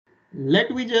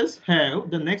Let we just have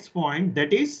the next point,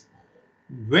 that is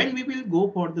when we will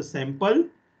go for the sample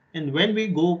and when we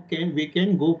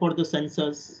can go for the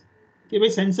census. कि भाई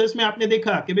census में आपने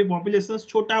देखा कि भाई population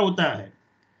छोटा होता है,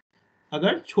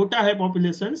 अगर छोटा है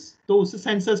पॉपुलेशन तो उसे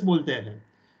सेंसस बोलते हैं।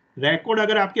 रिकॉर्ड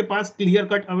अगर आपके पास क्लियर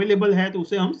कट अवेलेबल है तो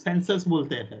उसे हम सेंसस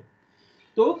बोलते हैं।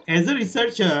 तो एज अ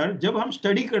रिसर्चर जब हम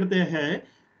स्टडी करते हैं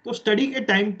तो स्टडी के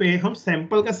टाइम पे हम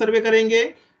सैंपल का सर्वे करेंगे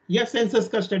या सेंसस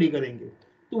का स्टडी करेंगे,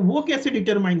 तो वो कैसे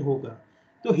डिटरमाइन होगा?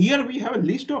 तो here we have a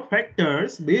list of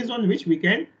factors based on which we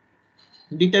can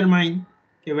determine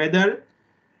whether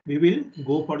we will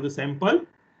go for the sample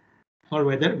or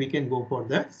whether we can go for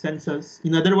the census.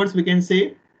 In other words, we can say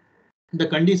the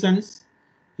conditions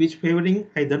which favoring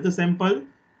either the sample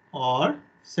or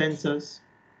census.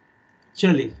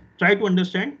 चलिए try to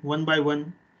understand one by one.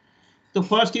 तो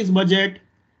first is budget,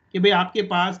 कि भाई आपके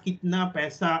पास कितना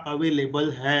पैसा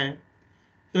available है।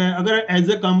 तो अगर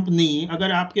एज अ कंपनी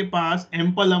अगर आपके पास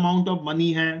एम्पल अमाउंट ऑफ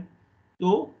मनी है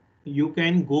तो you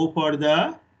can go for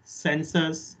the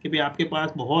census, कि भाई आपके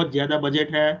पास बहुत ज़्यादा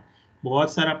बजट है,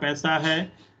 बहुत सारा पैसा है,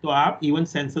 तो आप इवन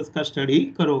सेंसस का स्टडी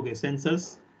करोगे। सेंसस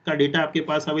का डेटा आपके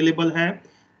पास अवेलेबल है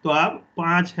तो आप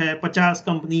 5 है 50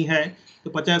 कंपनी है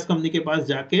तो 50 कंपनी के पास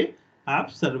जाके आप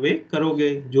सर्वे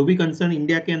करोगे। जो भी कंसर्न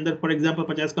इंडिया के अंदर, फॉर एग्जांपल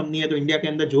 50 कंपनी है तो इंडिया के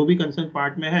अंदर जो भी कंसर्न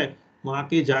पार्ट में है वहाँ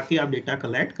के जाके आप डेटा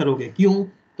कलेक्ट करोगे। क्यों?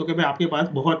 तो कि भाई आपके पास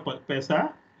बहुत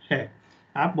पैसा है,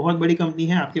 आप बहुत बड़ी कंपनी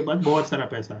है, आपके पास बहुत सारा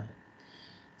पैसा है।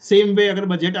 सेम वे अगर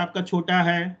बजट आपका छोटा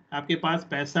है, आपके पास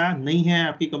पैसा नहीं है,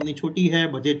 आपकी कंपनी छोटी है,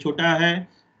 बजट छोटा है,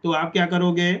 तो आप क्या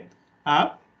करोगे?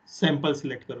 आप सैंपल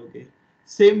सिलेक्ट करोगे।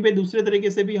 सेम वे दूसरे तरीके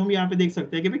से भी हम यहाँ पे देख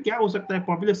सकते हैं कि भाई क्या हो सकता है,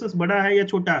 पॉपुलेशन बड़ा है या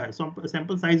छोटा है,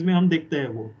 सैंपल साइज में हम देखते हैं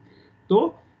वो।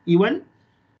 तो इवन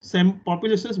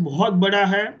पॉपुलेशन बहुत बड़ा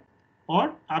है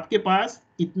और आपके पास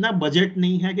इतना बजट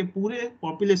नहीं है कि पूरे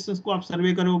पॉपुलेशन को आप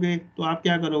सर्वे करोगे, तो आप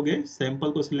क्या करोगे?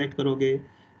 सैंपल को सिलेक्ट करोगे।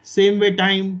 सेम वे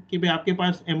टाइम, कि भाई आपके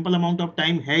पास एम्पल अमाउंट ऑफ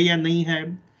टाइम है या नहीं है,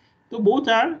 तो both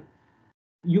are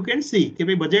you can see कि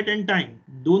भाई बजट एंड टाइम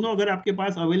दोनों अगर आपके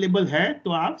पास अवेलेबल है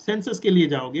तो आप सेंसस के लिए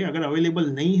जाओगे, अगर अवेलेबल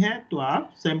नहीं है तो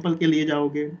आप सैंपल के लिए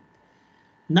जाओगे।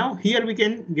 Now here we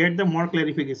can get the more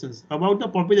clarifications about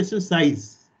the population size,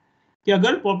 कि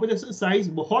अगर पॉपुलेशन साइज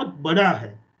बहुत बड़ा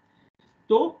है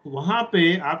तो वहां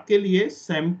पे आपके लिए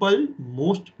सैंपल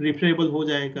मोस्ट प्रिफरेबल हो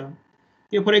जाएगा।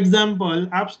 कि फॉर एग्जांपल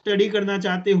आप स्टडी करना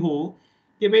चाहते हो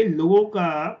कि भाई लोगों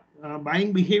का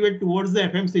buying behaviour towards the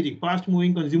FMCG, fast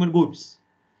moving consumer goods,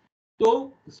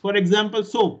 तो for example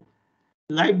soap,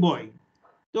 life boy,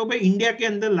 तो भाई इंडिया के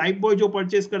अंदर लाइफ बॉय जो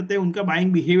परचेस करते हैं उनका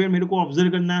बाइंग बिहेवियर मेरे को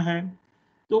ऑब्जर्व करना है,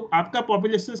 तो आपका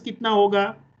पॉपुलेशन कितना होगा?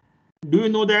 Do you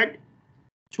know that?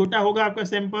 छोटा होगा आपका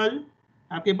सैंपल,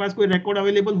 आपके पास कोई रिकॉर्ड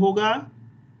अवेलेबल होगा?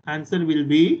 Answer will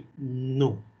be no.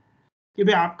 कि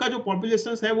भाई आपका जो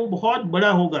पॉपुलेशन है वो बहुत बड़ा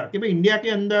होगा, कि भाई इंडिया के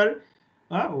अंदर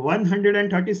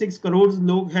 136 करोड़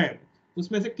लोग हैं,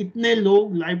 उसमें से कितने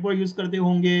लोग लाइफ बॉय यूज करते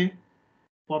होंगे?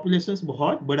 पॉपुलेशन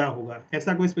बहुत बड़ा होगा,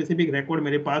 ऐसा कोई स्पेसिफिक रिकॉर्ड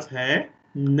मेरे पास है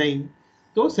नहीं।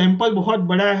 तो सैंपल बहुत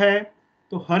बड़ा है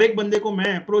तो हर एक बंदे को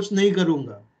मैं अप्रोच नहीं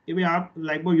करूंगा कि भाई आप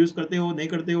लाइफ बॉय यूज करते हो नहीं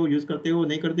करते हो, यूज करते हो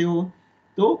नहीं करते हो,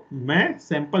 तो मैं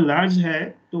सैंपल लार्ज है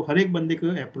तो हर एक बंदे को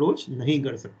अप्रोच नहीं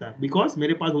कर सकता, बिकॉज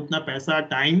मेरे पास उतना पैसा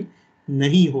टाइम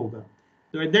नहीं होगा।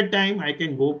 तो at that time I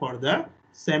can go for the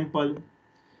sample.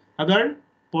 अगर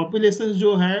पॉपुलेशन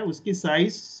जो है उसकी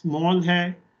साइज स्मॉल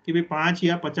है, कि भाई 5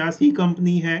 या 50 ही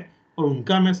कंपनी है और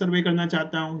उनका मैं सर्वे करना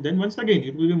चाहता हूँ, then once again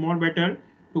it will be more better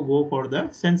to go for the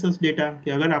census data.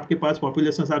 कि अगर आपके पास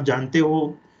पॉपुलेशन आप जानते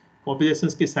हो,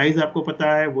 पॉपुलेशन की साइज आपको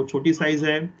पता है वो छोटी साइज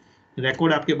है,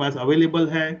 रिकॉर्ड आपके पास अवेलेबल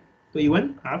है, तो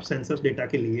इवन आप सेंसस डेटा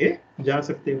के लिए जा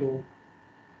सकते हो।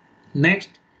 Next,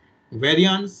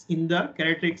 variance in the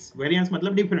characteristics. Variance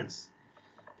मतलब डिफरेंस,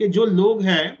 कि जो लोग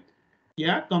हैं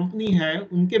या कंपनी है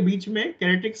उनके बीच में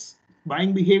characteristics,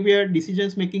 buying behaviour,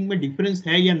 decisions making में डिफरेंस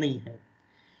है या नहीं है।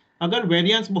 अगर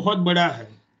वेरिएंस बहुत बड़ा है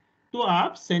तो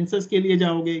आप सेंसस के लिए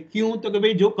जाओगे। क्यों? तो कि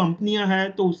भाई जो कंपनियां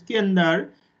हैं तो उसके अंदर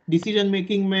डिसीजन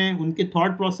मेकिंग में, उनके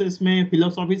थॉट प्रोसेस में,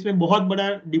 फिलोसॉफीज में बहुत बड़ा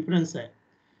डिफरेंस है,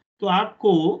 तो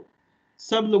आपको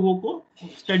सब लोगों को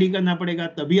स्टडी करना पड़ेगा,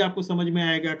 तभी आपको समझ में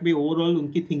आएगा कि भाई ओवरऑल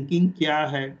उनकी थिंकिंग क्या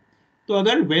है। तो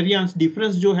अगर वेरिएंस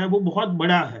डिफरेंस जो है वो बहुत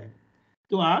बड़ा है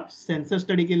तो आप सेंसर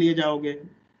स्टडी के लिए जाओगे।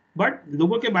 बट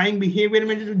लोगों के बाइंग बिहेवियर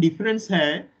में जो डिफरेंस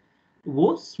है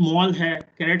वो स्मॉल है,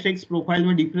 कैरेक्टरिस्टिक्स प्रोफाइल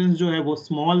में डिफरेंस जो है वो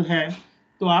स्मॉल है,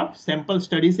 तो आप सैंपल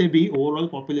स्टडी से भी ओवरऑल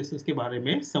पॉपुलेशन के बारे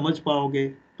में समझ पाओगे।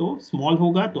 तो स्मॉल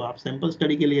होगा तो आप सैंपल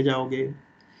स्टडी के लिए जाओगे।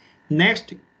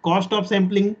 Next, cost of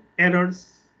sampling errors,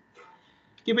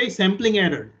 कि भाई सैम्पलिंग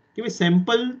एरर, कि भाई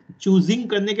सैंपल चूजिंग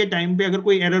करने के टाइम पे अगर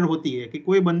कोई एरर होती है, कि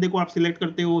कोई बंदे को आप सिलेक्ट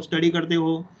करते हो, स्टडी करते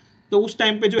हो, तो उस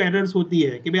टाइम पे जो एरर्स होती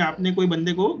है कि भाई आपने कोई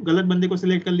बंदे को गलत बंदे को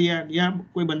सिलेक्ट कर लिया या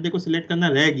कोई बंदे को सिलेक्ट करना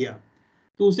रह गया,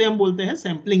 तो उसे हम बोलते हैं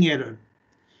सैम्पलिंग एरर।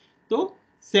 तो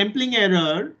सैम्पलिंग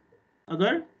एरर,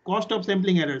 अगर कॉस्ट ऑफ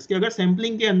सैम्पलिंग एरर्स कि अगर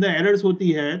सैम्पलिंग के अंदर एरर्स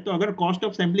होती है, तो अगर कॉस्ट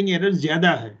ऑफ सैम्पलिंग एरर्स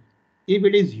ज्यादा है, if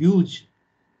it is huge,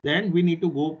 then we need to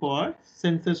go for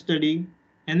census study,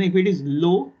 and if it is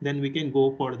low then we can go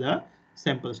for the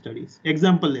sample studies.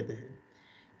 Example लेते हैं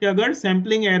कि अगर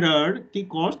सैम्पलिंग एरर की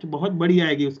cost बहुत बड़ी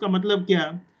आएगी, उसका मतलब क्या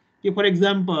कि फॉर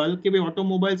एग्जाम्पल कि भाई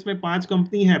ऑटोमोबाइल्स में 5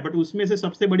 कंपनी है, बट उसमें से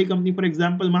सबसे बड़ी कंपनी फॉर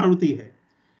एग्जाम्पल मारुति है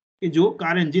कि जो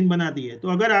कार इंजन बनाती है। तो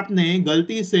अगर आपने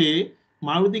गलती से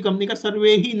मारुति कंपनी का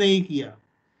सर्वे ही नहीं किया,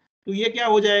 तो ये क्या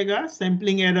हो जाएगा,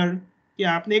 सैम्पलिंग एरर, कि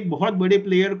आपने एक बहुत बड़े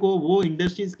प्लेयर को वो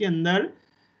इंडस्ट्रीज के अंदर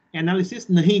एनालिसिस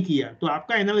नहीं किया, तो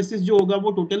आपका एनालिसिस जो होगा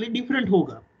वो टोटली डिफरेंट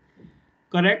होगा,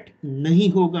 करेक्ट नहीं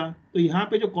होगा। तो यहाँ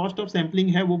पे जो कॉस्ट ऑफ सैम्पलिंग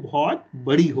है वो बहुत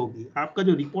बड़ी होगी, आपका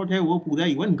जो रिपोर्ट है वो पूरा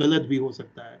इवन गलत भी हो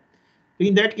सकता है। तो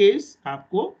इन दैट केस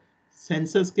आपको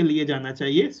सेंसस के लिए जाना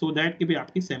चाहिए, सो दैट कि भी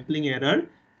आपकी सैम्पलिंग एरर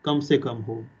कम से कम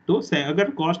हो। तो अगर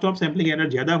कॉस्ट ऑफ सैम्पलिंग एरर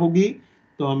ज्यादा होगी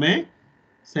तो हमें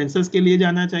सेंसस के लिए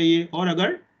जाना चाहिए, और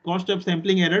अगर कॉस्ट ऑफ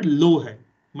सैम्पलिंग एरर लो है,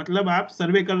 मतलब आप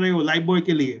सर्वे कर रहे हो लाइफ बॉय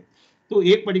के लिए, तो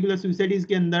एक पर्टिकुलर सोसाइटीज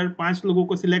के अंदर 5 लोगों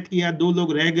को सिलेक्ट किया, 2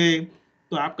 लोग रह गए,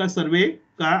 तो आपका सर्वे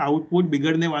का आउटपुट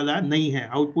बिगड़ने वाला नहीं है,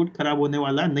 आउटपुट खराब होने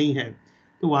वाला नहीं है,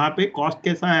 तो वहां पे कॉस्ट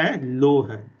कैसा है, लो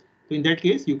है। तो in that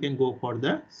case you can go for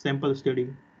the sample study.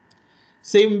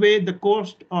 Same way the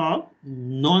cost of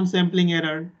non sampling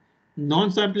error,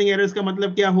 non sampling errors का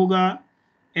मतलब क्या होगा,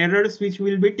 errors which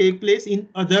will be take place in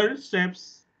other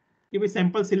steps, कि भाई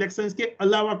सैंपल सिलेक्शंस के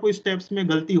अलावा कोई steps में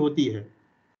गलती होती है,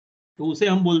 तो उसे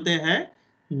हम बोलते हैं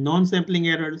नॉन सैम्पलिंग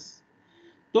एरर्स।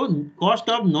 तो cost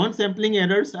of non sampling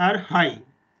errors are high,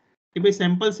 कि भाई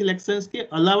सैंपल सिलेक्शंस के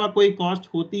अलावा कोई कॉस्ट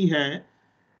होती है,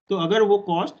 तो अगर वो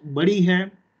कॉस्ट बड़ी है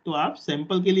तो आप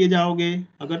सैंपल के लिए जाओगे,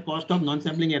 अगर cost of non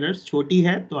sampling errors छोटी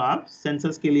है तो आप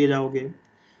सेंसस के लिए जाओगे।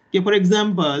 कि for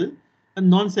example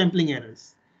non sampling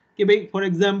errors, कि भाई फॉर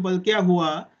एग्जांपल क्या हुआ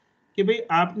कि भाई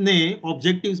आपने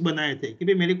ऑब्जेक्टिव्स बनाए थे कि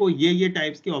भाई मेरे को ये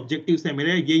टाइप्स के ऑब्जेक्टिव्स है,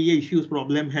 मेरे ये इश्यूज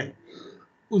प्रॉब्लम है,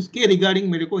 उसके रिगार्डिंग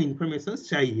मेरे को इंफॉर्मेशन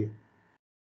चाहिए।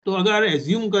 तो अगर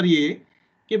एज्यूम करिए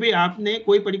कि भाई आपने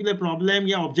कोई पर्टिकुलर प्रॉब्लम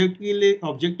या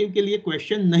ऑब्जेक्टिव के लिए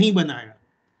क्वेश्चन नहीं बनाया,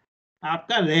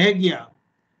 आपका रह गया,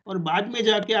 और बाद में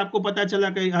जाके आपको पता चला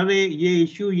कि अरे ये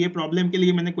इश्यू ये प्रॉब्लम के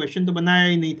लिए मैंने क्वेश्चन तो बनाया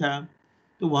ही नहीं था,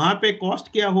 तो वहां पे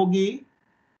कॉस्ट क्या होगी,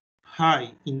 high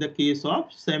in the case of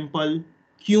sample.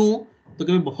 क्यों, तो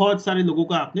कि बहुत सारे लोगों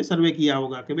का आपने सर्वे किया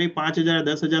होगा, कि भाई 5,000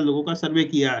 10,000 लोगों का सर्वे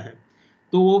किया है,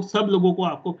 तो वो सब लोगों को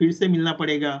आपको फिर से मिलना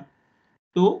पड़ेगा।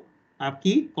 तो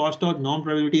आपकी cost of non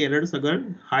probability errors अगर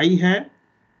हाई है,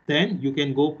 then you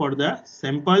can go for the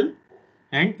sample,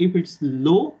 and if it's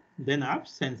low then आप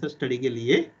सेंसस स्टडी के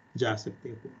लिए जा सकते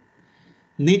हो।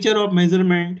 नेचर ऑफ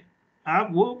मेजरमेंट, आप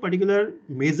वो पर्टिकुलर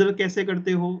मेजर कैसे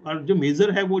करते हो, और जो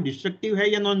मेजर है वो डिस्ट्रक्टिव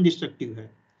है या नॉन डिस्ट्रक्टिव है,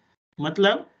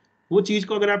 मतलब वो चीज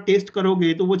को अगर आप टेस्ट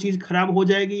करोगे तो वो चीज खराब हो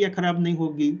जाएगी या खराब नहीं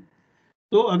होगी।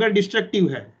 तो अगर डिस्ट्रक्टिव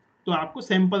है तो आपको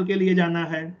सैंपल के लिए जाना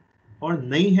है, और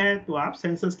नहीं है तो आप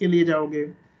सेंसस के लिए जाओगे।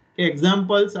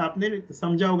 एग्जाम्पल्स आपने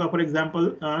समझा होगा, फॉर एग्जाम्पल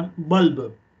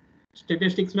बल्ब,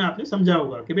 स्टेटिस्टिक्स में आपने समझा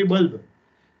होगा कि भाई बल्ब,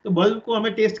 तो बल्ब को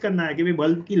हमें टेस्ट करना है कि भाई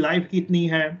बल्ब की लाइफ कितनी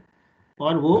है,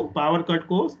 और वो पावर कट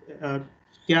को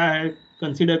क्या है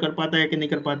कंसीडर कर पाता है कि नहीं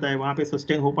कर पाता है, वहाँ पे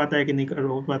सस्टेन हो पाता है कि नहीं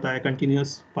हो पाता है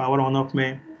कंटिन्यूस पावर ऑन ऑफ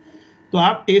में। तो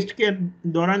आप टेस्ट के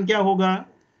दौरान क्या होगा,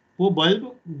 वो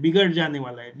बल्ब बिगड़ जाने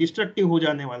वाला है, डिस्ट्रक्टिव हो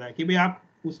जाने वाला है, कि भाई आप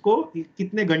उसको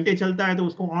कितने घंटे चलता है तो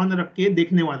उसको ऑन रख के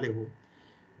देखने वाले हो।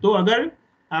 तो अगर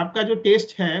आपका जो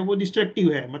टेस्ट है वो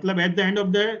डिस्ट्रक्टिव है, मतलब at the end of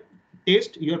the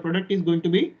test your product is going to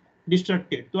be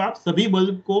distracted, तो आप सभी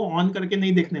बल्ब को ऑन करके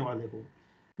नहीं देखने वाले हो,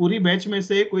 पूरी बैच में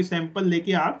से कोई सैंपल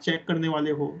लेके आप चेक करने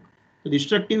वाले हो। तो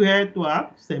डिस्ट्रक्टिव है तो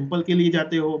आप सैंपल के लिए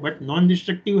जाते हो, बट नॉन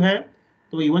डिस्ट्रक्टिव है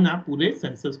तो इवन आप पूरे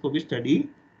सेंसस को भी स्टडी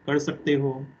कर सकते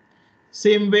हो।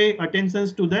 Same way attention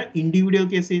to the individual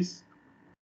cases,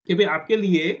 कि भाई आपके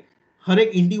लिए हर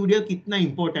एक इंडिविजुअल कितना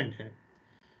इंपॉर्टेंट है,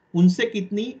 उनसे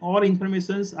कितनी और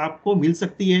इंफॉर्मेशन आपको मिल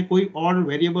सकती है, कोई और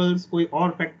वेरिएबल्स, कोई और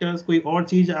फैक्टर्स, कोई और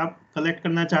चीज आप कलेक्ट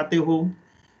करना चाहते हो,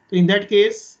 तो इन दैट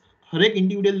केस हर एक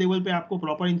इंडिविजुअल लेवल पे आपको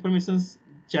प्रॉपर इंफॉर्मेशन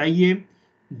चाहिए,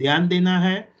 ध्यान देना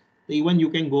है। तो even you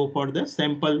can go for the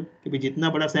sample, कि भाई जितना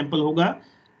बड़ा सैंपल होगा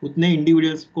उतने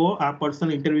इंडिविजुअल्स को आप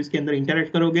पर्सनल इंटरव्यूज के अंदर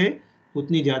इंटरेक्ट करोगे,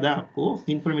 उतनी ज़्यादा आपको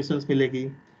इंफॉर्मेशन मिलेगी।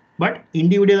 बट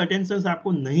इंडिविजुअल अटेंशन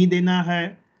आपको नहीं देना है,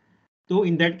 तो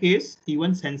in that case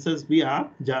even census भी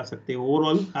आप जा सकते हो,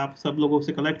 ओवरऑल आप सब लोगों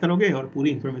से कलेक्ट करोगे और पूरी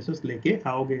इंफॉर्मेशन लेके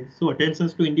आओगे। सो attention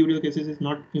to individual cases is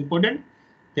not important,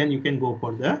 then you can go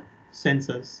for the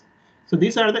census. So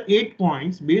these are the 8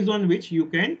 points based on which you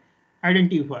can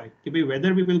identify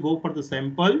whether we will go for the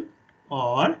sample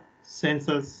or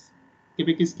census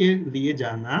कि किसके लिए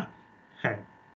जाना है.